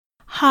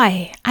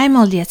Hi, I'm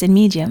LDS in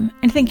Medium,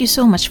 and thank you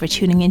so much for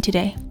tuning in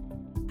today.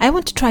 I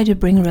want to try to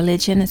bring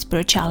religion and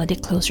spirituality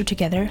closer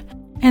together,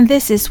 and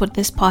this is what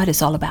this pod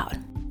is all about.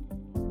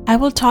 I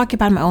will talk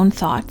about my own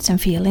thoughts and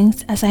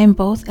feelings as I am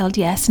both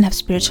LDS and have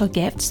spiritual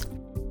gifts,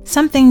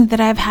 something that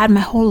I've had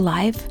my whole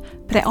life,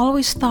 but I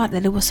always thought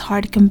that it was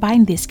hard to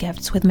combine these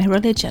gifts with my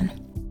religion.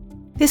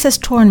 This has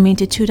torn me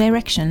into two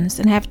directions,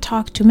 and I have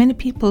talked to many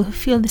people who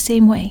feel the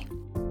same way.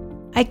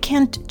 I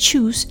can't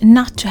choose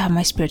not to have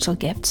my spiritual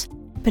gifts,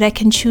 but I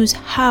can choose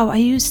how I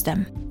use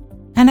them.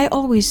 And I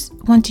always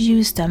want to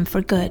use them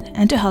for good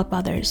and to help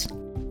others.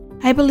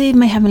 I believe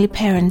my heavenly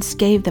parents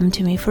gave them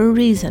to me for a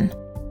reason.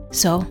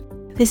 So,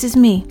 this is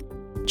me.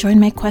 Join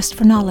my quest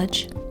for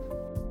knowledge.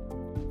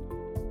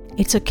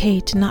 It's okay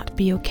to not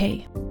be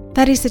okay.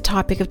 That is the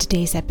topic of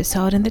today's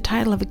episode and the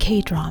title of a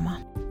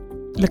K-drama.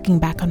 Looking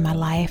back on my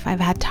life, I've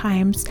had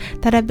times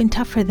that have been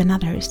tougher than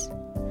others.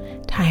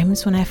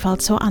 Times when I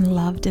felt so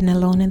unloved and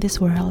alone in this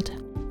world.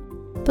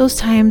 Those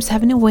times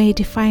have in a way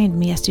defined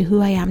me as to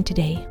who I am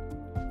today.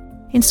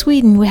 In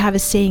Sweden, we have a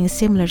saying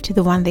similar to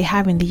the one they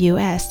have in the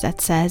US that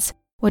says,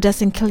 "What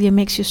doesn't kill you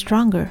makes you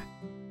stronger."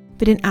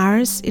 But in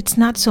ours, it's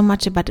not so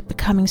much about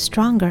becoming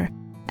stronger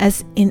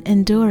as in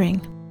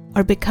enduring,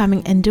 or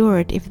becoming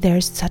endured if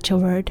there's such a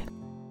word.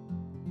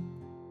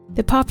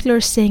 The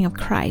popular saying of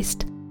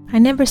Christ, "I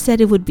never said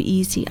it would be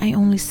easy, I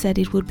only said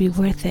it would be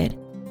worth it,"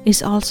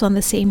 is also on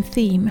the same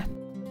theme.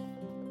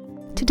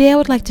 Today I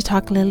would like to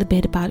talk a little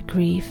bit about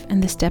grief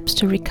and the steps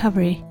to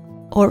recovery,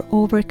 or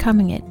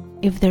overcoming it,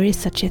 if there is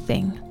such a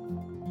thing.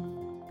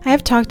 I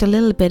have talked a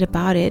little bit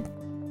about it,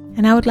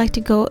 and I would like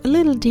to go a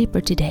little deeper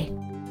today.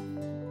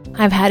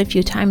 I've had a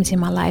few times in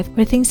my life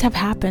where things have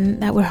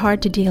happened that were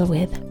hard to deal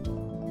with.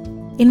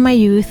 In my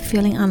youth,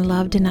 feeling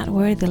unloved and not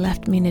worthy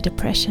left me in a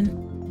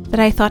depression that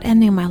I thought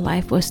ending my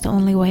life was the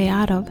only way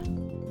out of.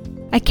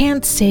 I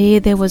can't say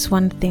there was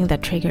one thing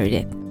that triggered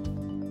it,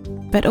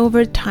 but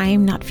over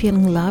time not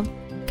feeling loved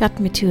got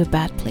me to a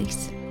bad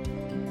place.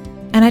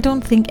 And I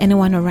don't think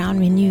anyone around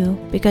me knew,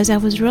 because I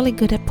was really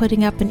good at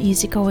putting up an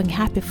easygoing,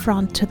 happy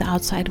front to the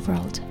outside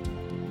world.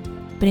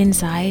 But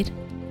inside,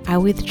 I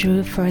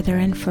withdrew further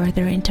and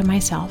further into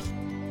myself,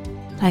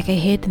 like I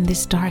hid in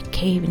this dark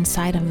cave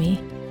inside of me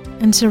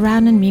and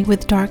surrounded me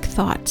with dark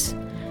thoughts,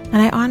 and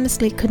I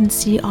honestly couldn't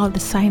see all the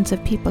signs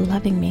of people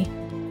loving me,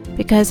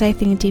 because I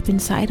think deep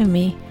inside of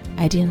me,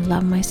 I didn't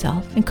love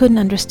myself and couldn't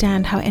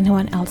understand how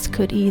anyone else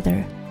could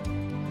either.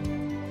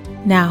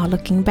 Now,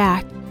 looking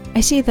back,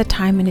 I see that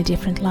time in a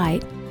different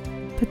light,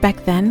 but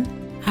back then,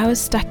 I was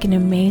stuck in a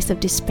maze of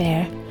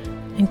despair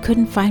and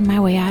couldn't find my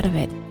way out of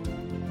it.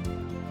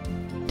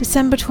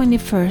 December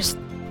 21st,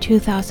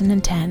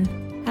 2010,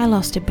 I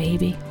lost a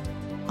baby,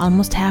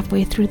 almost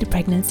halfway through the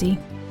pregnancy.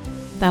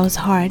 That was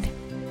hard.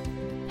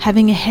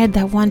 Having a head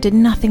that wanted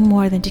nothing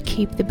more than to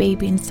keep the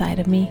baby inside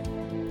of me,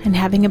 and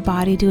having a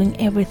body doing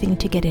everything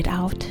to get it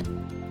out.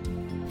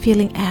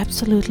 Feeling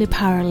absolutely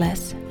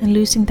powerless and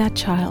losing that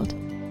child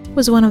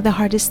was one of the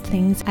hardest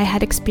things I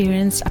had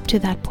experienced up to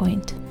that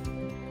point.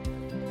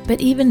 But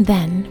even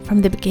then,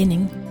 from the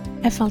beginning,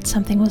 I felt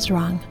something was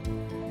wrong.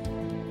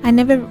 I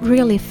never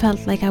really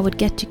felt like I would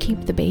get to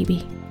keep the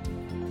baby.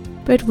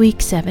 But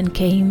week 7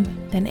 came,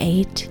 then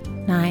 8,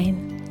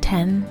 9,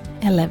 10,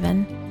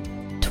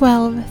 11,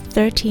 12,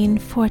 13,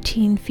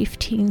 14,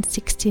 15,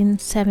 16,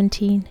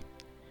 17.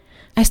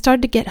 I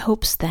started to get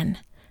hopes then,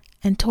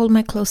 and told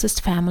my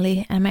closest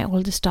family and my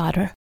oldest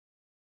daughter,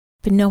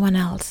 but no one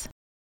else.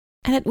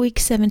 And at week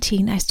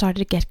 17 I started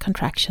to get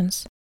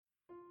contractions.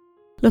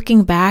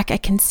 Looking back, I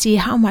can see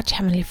how much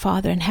Heavenly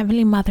Father and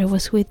Heavenly Mother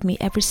was with me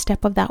every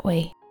step of that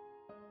way.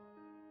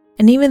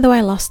 And even though I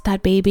lost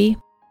that baby,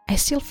 I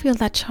still feel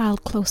that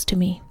child close to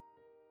me.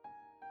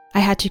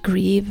 I had to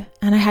grieve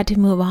and I had to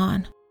move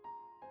on.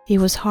 It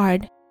was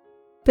hard,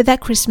 but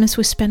that Christmas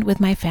was spent with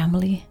my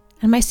family,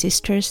 and my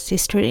sisters,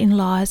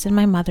 sister-in-laws, and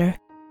my mother,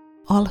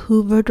 all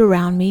hoovered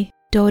around me,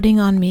 doting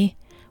on me,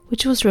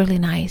 which was really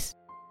nice.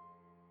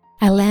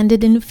 I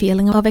landed in a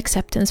feeling of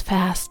acceptance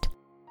fast,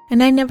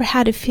 and I never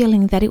had a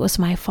feeling that it was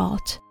my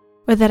fault,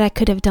 or that I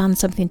could have done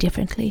something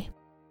differently.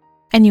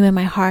 I knew in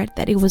my heart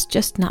that it was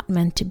just not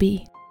meant to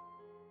be.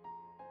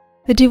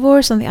 The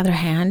divorce, on the other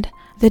hand,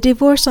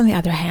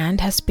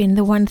 has been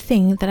the one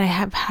thing that I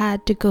have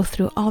had to go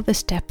through all the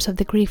steps of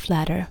the grief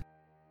ladder.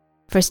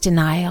 First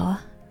denial,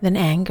 then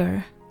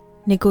anger,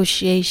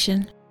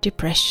 negotiation,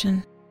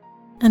 depression,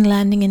 and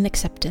landing in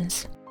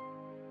acceptance.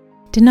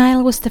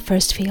 Denial was the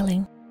first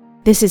feeling.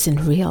 This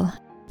isn't real.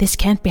 This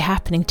can't be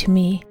happening to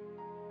me.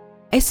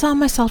 I saw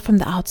myself from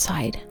the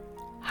outside,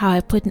 how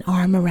I put an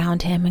arm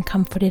around him and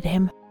comforted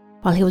him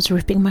while he was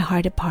ripping my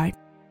heart apart.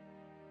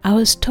 I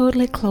was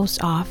totally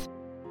closed off,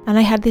 and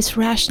I had this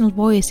rational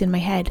voice in my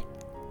head,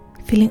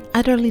 feeling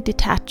utterly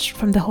detached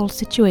from the whole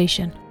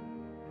situation.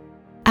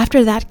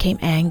 After that came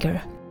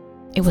anger.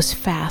 It was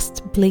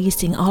fast,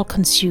 blazing,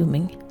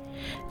 all-consuming.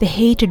 The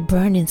hatred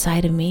burned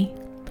inside of me.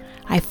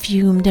 I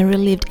fumed and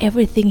relived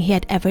everything he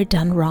had ever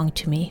done wrong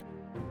to me.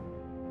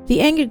 The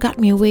anger got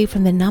me away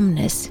from the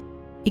numbness.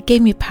 It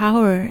gave me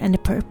power and a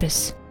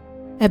purpose.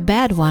 A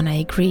bad one, I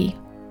agree,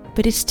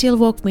 but it still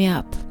woke me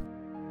up.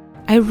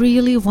 I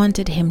really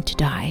wanted him to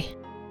die.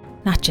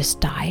 Not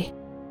just die,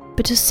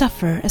 but to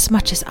suffer as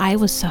much as I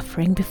was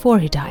suffering before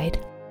he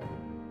died.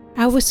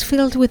 I was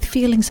filled with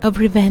feelings of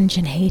revenge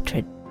and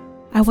hatred.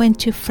 I went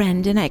to a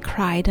friend and I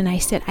cried and I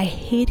said I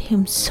hate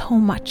him so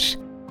much.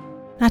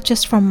 Not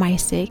just for my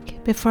sake,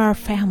 but for our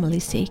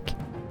family's sake,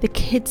 the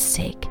kids'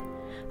 sake.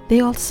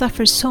 They all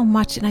suffer so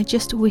much and I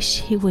just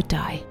wish he would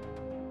die.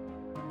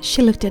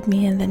 She looked at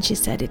me and then she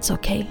said, "It's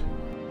okay."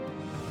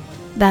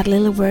 That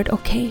little word,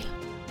 okay.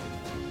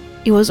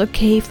 It was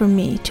okay for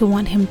me to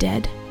want him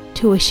dead,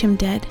 to wish him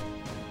dead.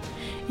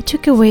 It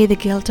took away the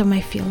guilt of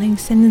my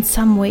feelings and in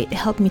some way it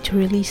helped me to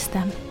release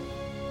them.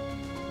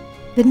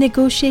 The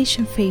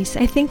negotiation phase,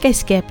 I think I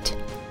skipped.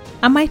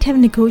 I might have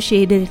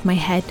negotiated in my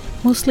head,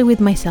 mostly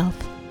with myself.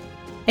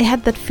 I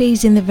had that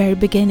phase in the very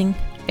beginning.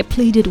 I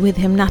pleaded with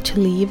him not to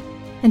leave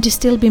and to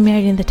still be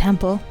married in the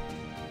temple.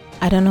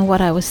 I don't know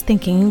what I was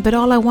thinking, but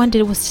all I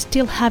wanted was to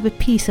still have a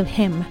piece of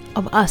him,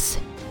 of us,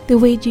 the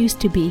way it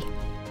used to be.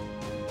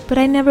 But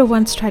I never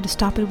once tried to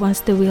stop it once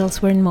the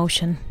wheels were in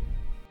motion.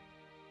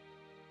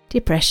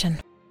 Depression.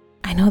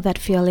 I know that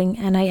feeling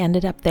and I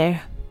ended up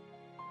there.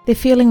 The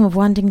feeling of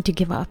wanting to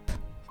give up,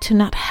 to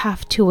not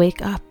have to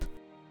wake up,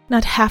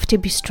 not have to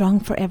be strong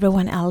for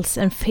everyone else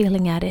and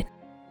failing at it,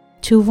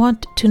 to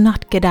want to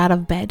not get out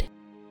of bed,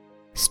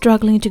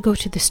 struggling to go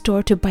to the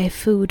store to buy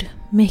food,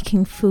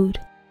 making food.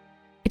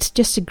 It's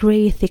just a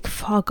grey, thick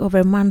fog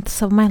over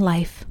months of my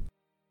life.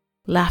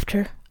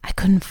 Laughter, I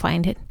couldn't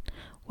find it.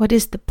 What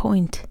is the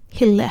point?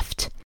 He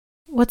left.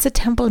 What's a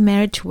temple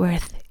marriage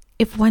worth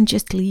if one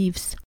just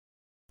leaves?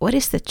 What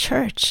is the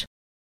church?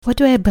 What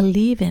do I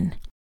believe in?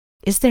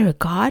 Is there a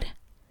God?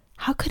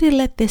 How could he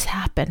let this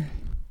happen?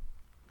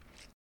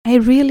 I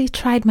really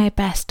tried my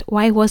best.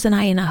 Why wasn't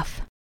I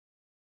enough?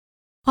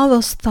 All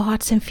those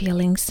thoughts and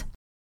feelings.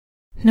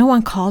 No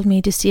one called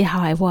me to see how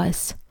I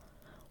was.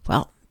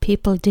 Well,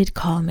 people did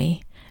call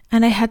me,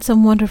 and I had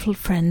some wonderful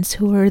friends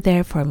who were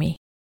there for me.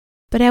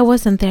 But I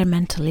wasn't there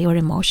mentally or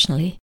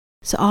emotionally,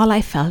 so all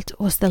I felt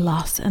was the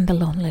loss and the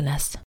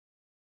loneliness.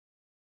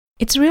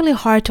 It's really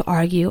hard to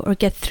argue or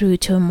get through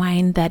to a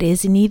mind that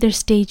is in either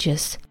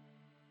stages.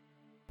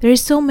 There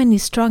are so many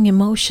strong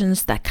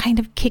emotions that kind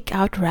of kick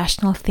out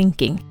rational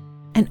thinking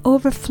and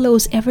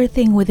overflows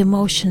everything with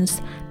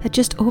emotions that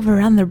just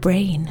overrun the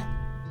brain.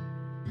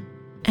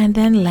 And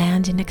then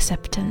land in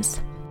acceptance.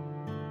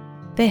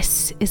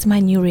 This is my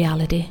new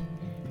reality.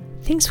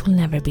 Things will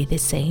never be the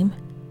same,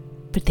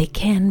 but they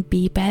can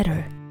be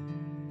better.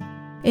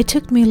 It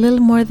took me a little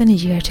more than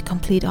a year to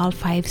complete all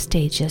 5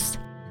 stages.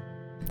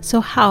 So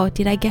how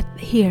did I get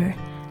here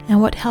and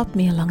what helped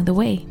me along the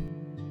way?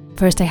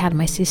 First I had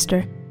my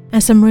sister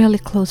and some really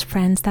close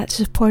friends that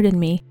supported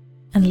me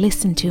and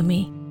listened to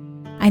me.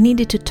 I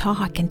needed to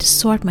talk and to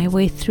sort my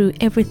way through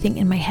everything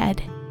in my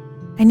head.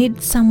 I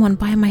needed someone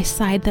by my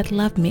side that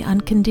loved me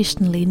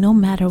unconditionally no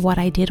matter what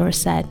I did or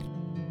said.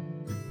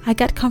 I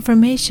got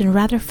confirmation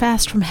rather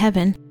fast from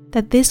heaven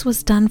that this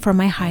was done for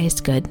my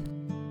highest good.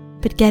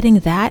 But getting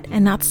that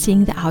and not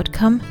seeing the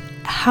outcome,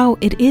 how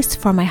it is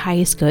for my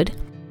highest good,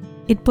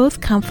 it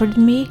both comforted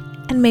me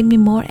and made me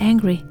more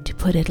angry, to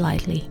put it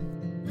lightly.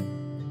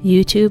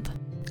 YouTube,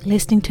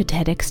 listening to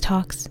TEDx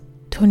talks,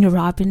 Tony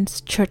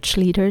Robbins, church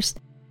leaders,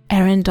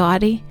 Aaron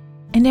Doughty,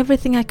 and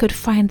everything I could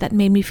find that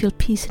made me feel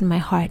peace in my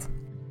heart.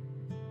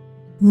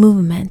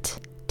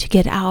 Movement, to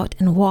get out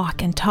and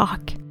walk and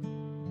talk.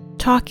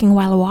 Talking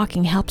while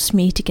walking helps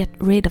me to get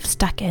rid of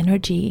stuck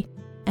energy,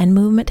 and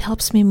movement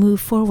helps me move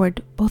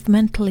forward both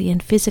mentally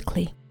and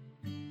physically.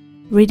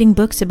 Reading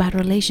books about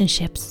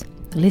relationships,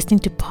 listening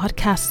to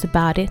podcasts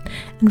about it,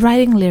 and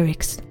writing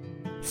lyrics,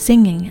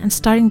 singing and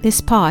starting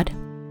this pod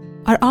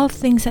are all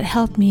things that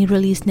help me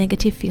release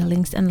negative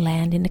feelings and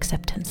land in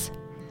acceptance.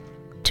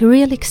 To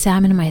really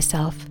examine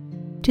myself,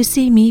 to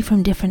see me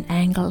from different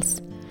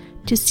angles,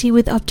 to see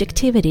with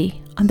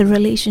objectivity on the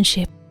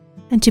relationship,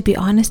 and to be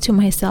honest to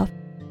myself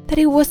that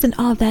it wasn't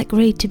all that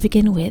great to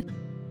begin with,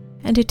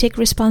 and to take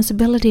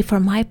responsibility for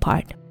my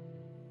part.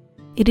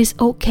 It is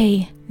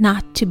okay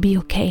not to be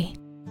okay,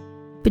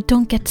 but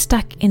don't get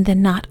stuck in the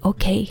not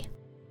okay.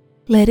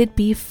 Let it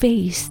be a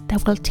phase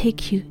that will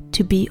take you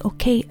to be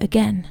okay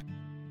again.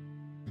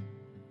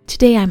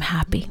 Today I'm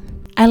happy.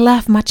 I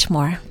laugh much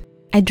more.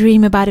 I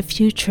dream about a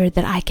future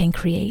that I can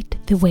create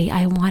the way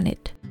I want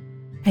it.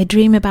 I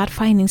dream about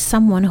finding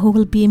someone who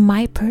will be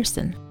my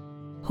person,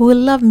 who will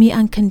love me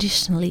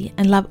unconditionally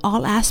and love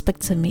all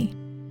aspects of me,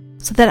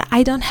 so that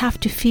I don't have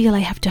to feel I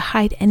have to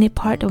hide any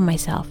part of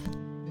myself.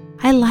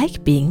 I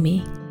like being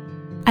me.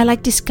 I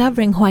like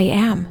discovering who I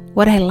am,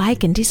 what I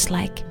like and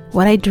dislike,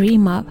 what I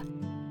dream of.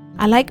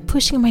 I like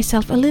pushing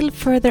myself a little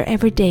further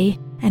every day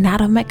and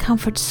out of my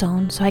comfort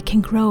zone so I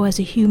can grow as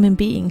a human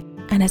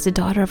being and as a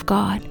daughter of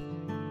God.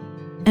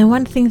 And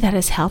one thing that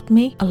has helped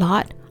me a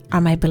lot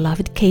are my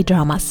beloved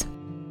K-dramas.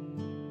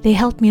 They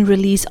help me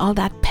release all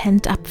that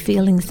pent-up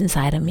feelings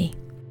inside of me.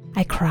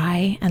 I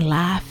cry and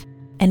laugh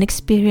and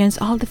experience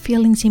all the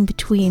feelings in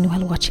between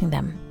while watching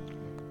them.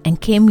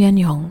 And Kim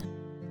Yeon-young,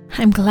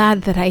 I'm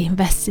glad that I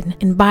invested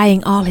in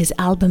buying all his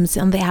albums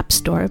on the App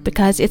Store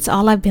because it's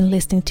all I've been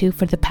listening to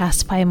for the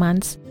past 5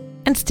 months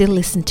and still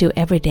listen to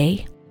every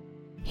day.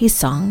 His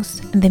songs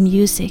and the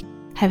music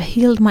have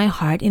healed my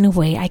heart in a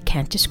way I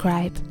can't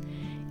describe.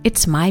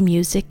 It's my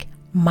music,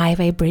 my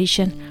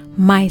vibration,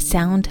 my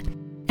sound,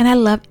 and I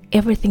love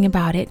everything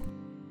about it.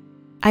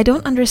 I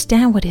don't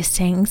understand what he's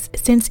saying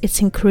since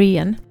it's in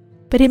Korean,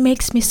 but it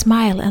makes me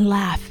smile and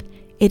laugh.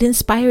 It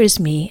inspires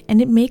me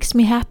and it makes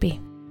me happy.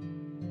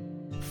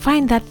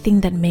 Find that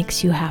thing that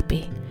makes you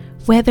happy.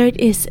 Whether it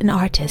is an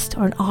artist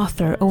or an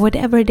author or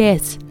whatever it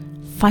is,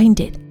 find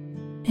it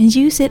and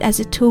use it as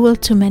a tool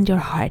to mend your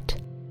heart,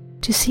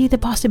 to see the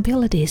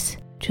possibilities,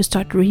 to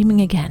start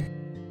dreaming again.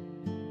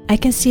 I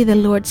can see the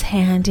Lord's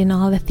hand in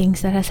all the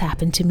things that has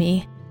happened to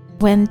me.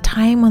 When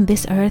time on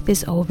this earth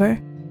is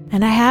over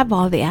and I have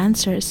all the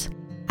answers,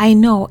 I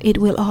know it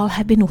will all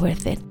have been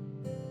worth it.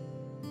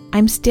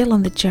 I'm still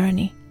on the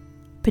journey,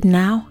 but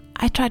now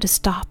I try to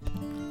stop,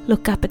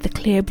 look up at the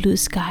clear blue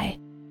sky,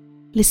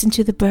 listen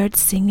to the birds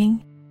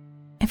singing,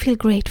 and feel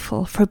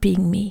grateful for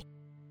being me,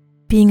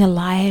 being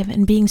alive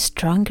and being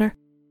stronger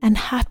and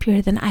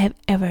happier than I have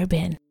ever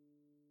been.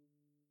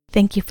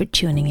 Thank you for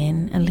tuning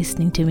in and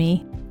listening to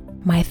me,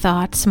 my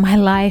thoughts, my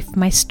life,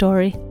 my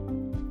story.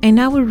 And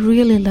I would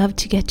really love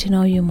to get to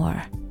know you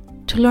more,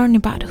 to learn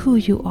about who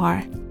you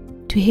are,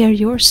 to hear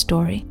your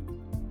story.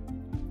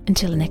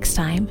 Until next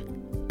time,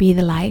 be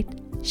the light,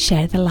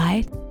 share the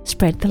light,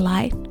 spread the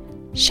light,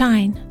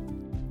 shine.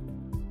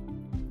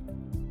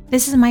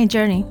 This is my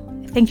journey.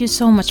 Thank you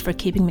so much for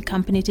keeping me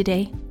company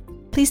today.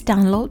 Please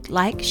download,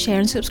 like, share,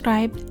 and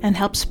subscribe, and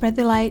help spread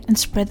the light and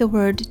spread the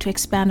word to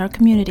expand our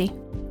community.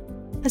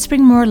 Let's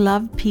bring more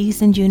love,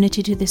 peace, and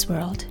unity to this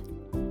world.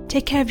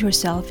 Take care of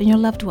yourself and your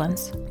loved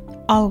ones.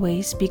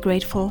 Always be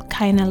grateful,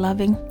 kind, and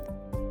loving.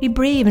 Be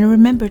brave and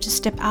remember to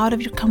step out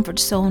of your comfort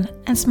zone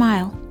and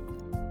smile.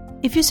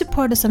 If you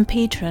support us on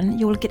Patreon,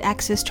 you will get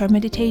access to our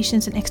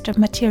meditations and extra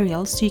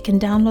materials so you can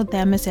download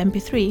them as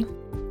MP3.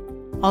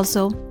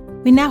 Also,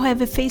 we now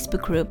have a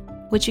Facebook group,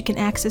 which you can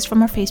access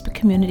from our Facebook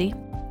community.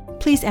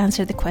 Please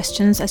answer the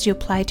questions as you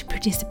apply to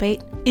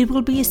participate. It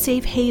will be a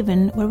safe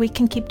haven where we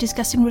can keep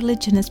discussing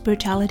religion and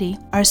spirituality,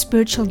 our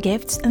spiritual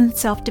gifts, and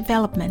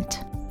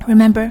self-development.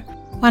 Remember,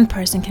 one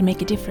person can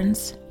make a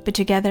difference, but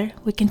together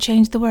we can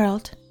change the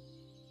world.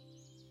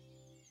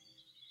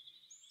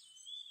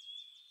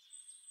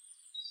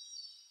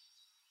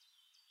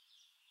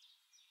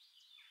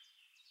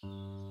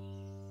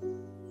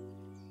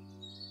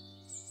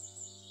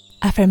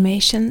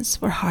 Affirmations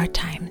for hard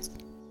times.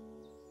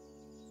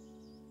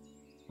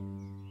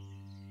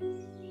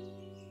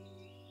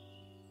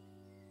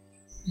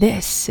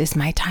 This is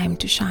my time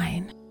to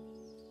shine.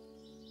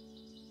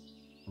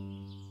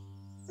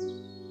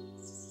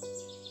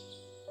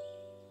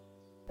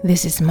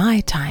 This is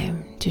my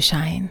time to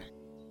shine.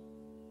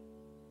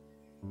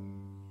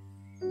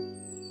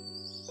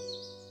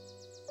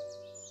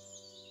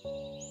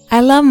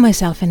 I love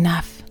myself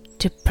enough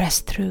to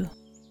press through.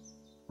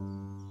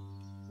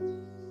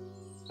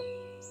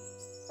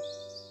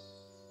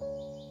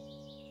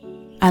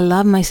 I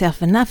love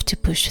myself enough to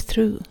push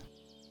through.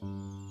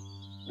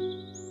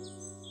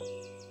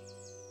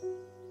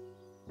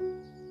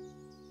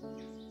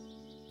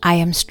 I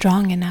am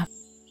strong enough.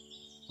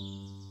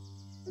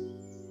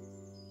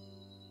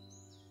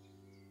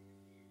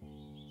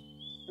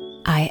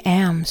 I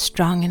am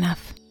strong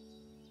enough.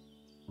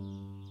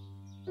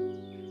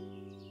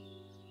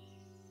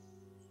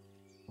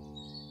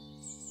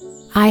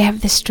 I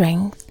have the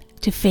strength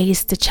to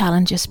face the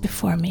challenges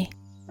before me.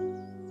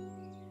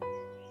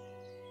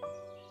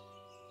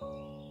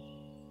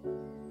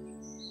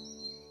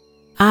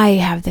 I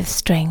have the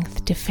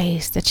strength to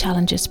face the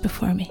challenges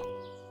before me.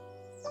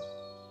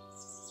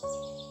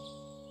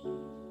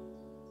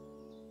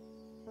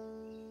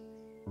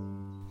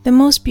 The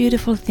most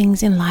beautiful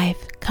things in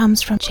life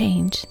comes from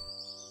change.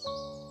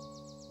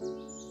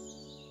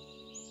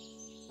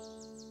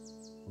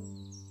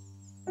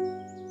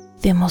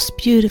 The most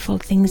beautiful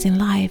things in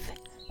life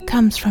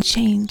comes from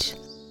change.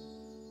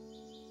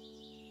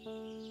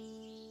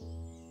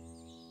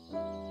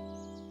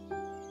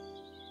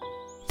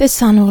 The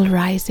sun will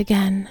rise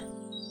again.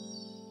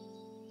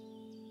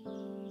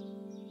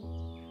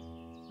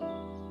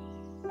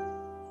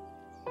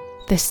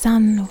 The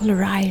sun will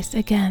rise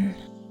again.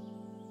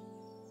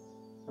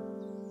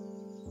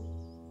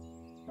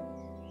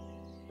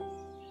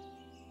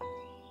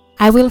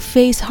 I will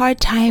face hard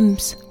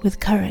times with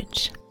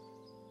courage.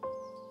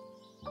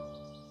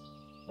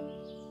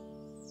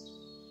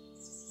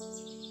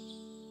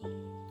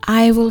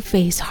 I will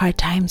face hard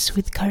times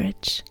with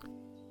courage.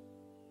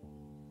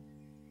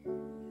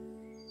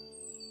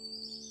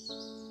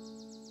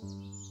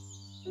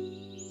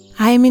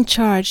 I am in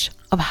charge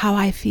of how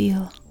I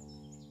feel.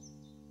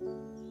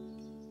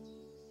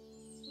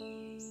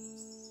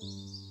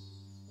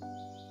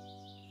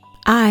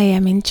 I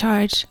am in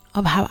charge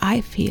of how I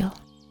feel.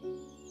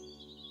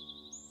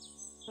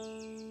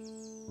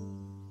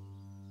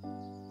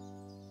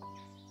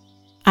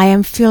 I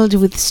am filled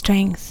with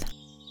strength.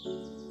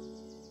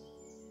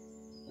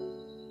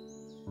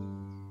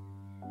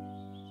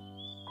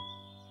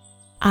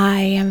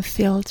 I am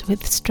filled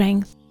with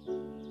strength.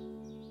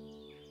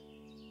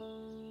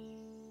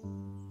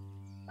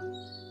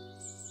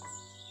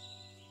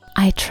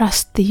 I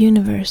trust the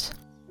universe.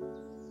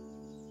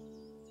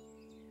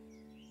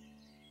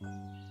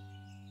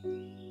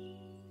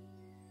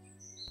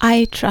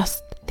 I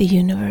trust the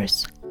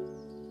universe.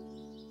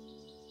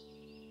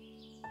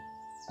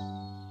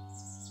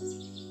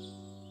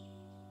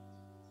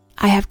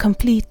 I have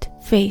complete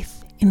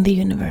faith in the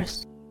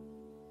universe.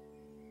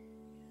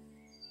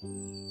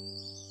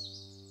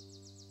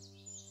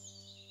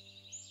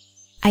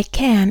 I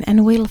can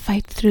and will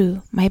fight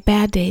through my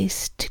bad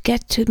days to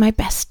get to my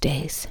best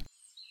days.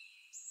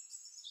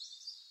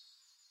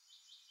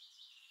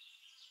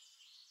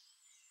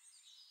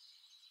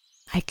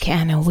 I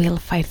can and will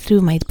fight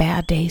through my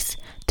bad days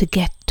to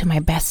get to my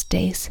best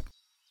days.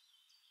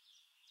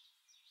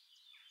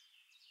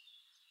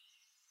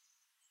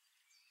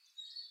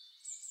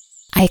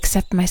 I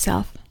accept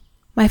myself,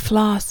 my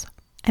flaws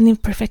and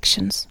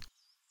imperfections.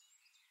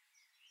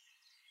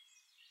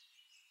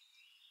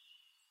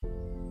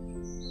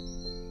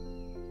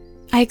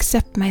 I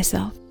accept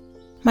myself,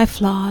 my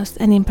flaws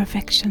and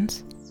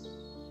imperfections.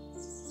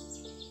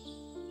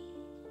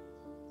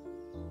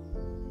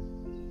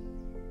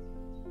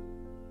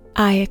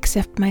 I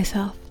accept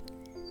myself,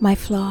 my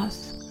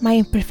flaws, my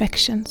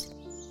imperfections.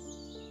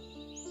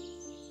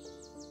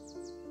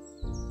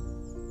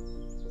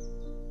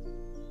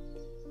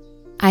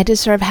 I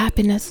deserve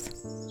happiness.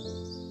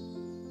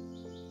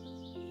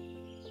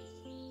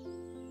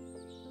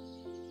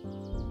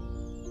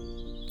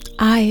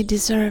 I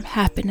deserve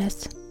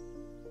happiness.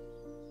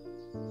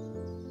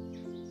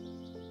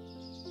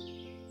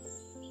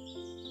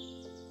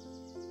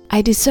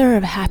 I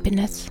deserve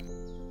happiness.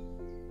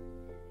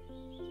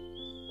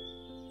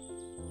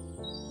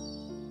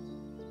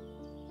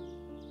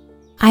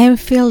 I am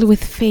filled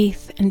with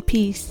faith and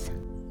peace.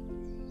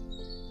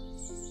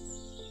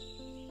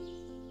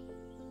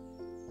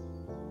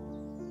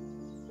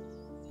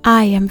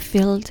 I am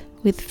filled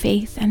with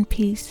faith and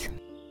peace.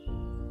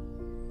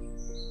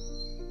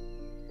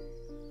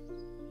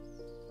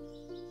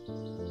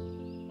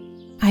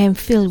 I am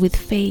filled with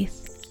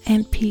faith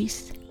and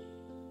peace.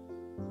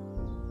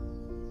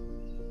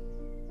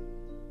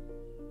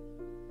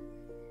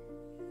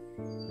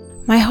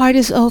 My heart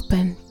is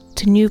open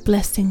to new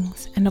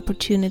blessings and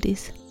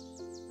opportunities.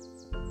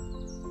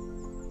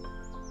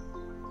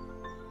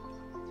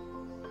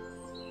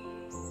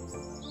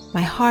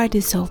 My heart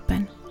is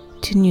open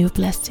to new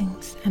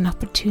blessings and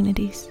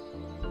opportunities.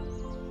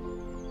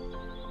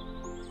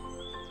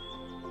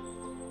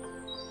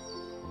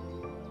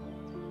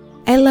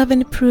 I love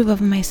and approve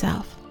of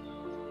myself.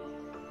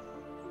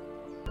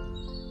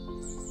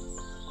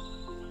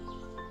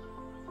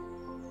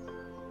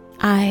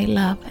 I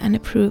love and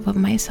approve of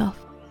myself.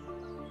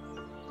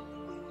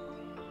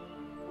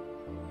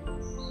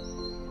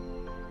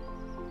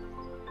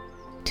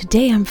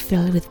 Today I'm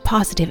filled with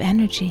positive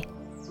energy.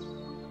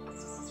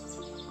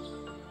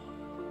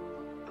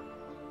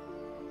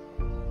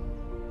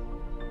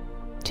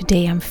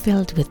 Today I'm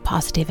filled with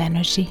positive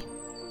energy.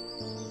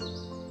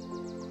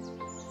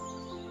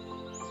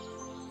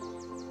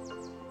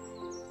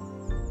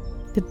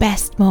 The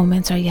best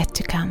moments are yet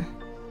to come.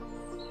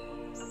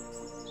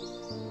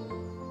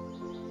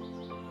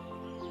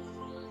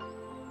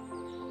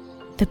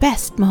 The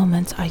best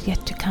moments are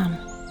yet to come.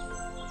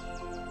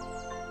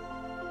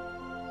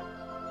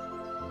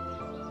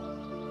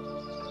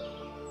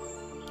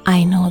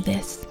 I know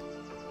this.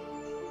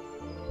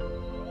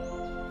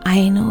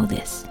 I know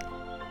this.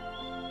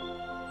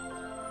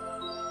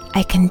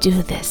 I can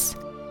do this.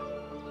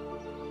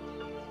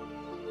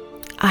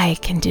 I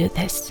can do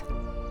this.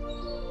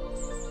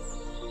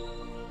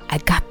 I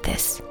got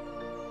this.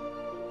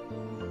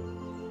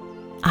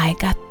 I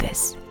got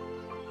this.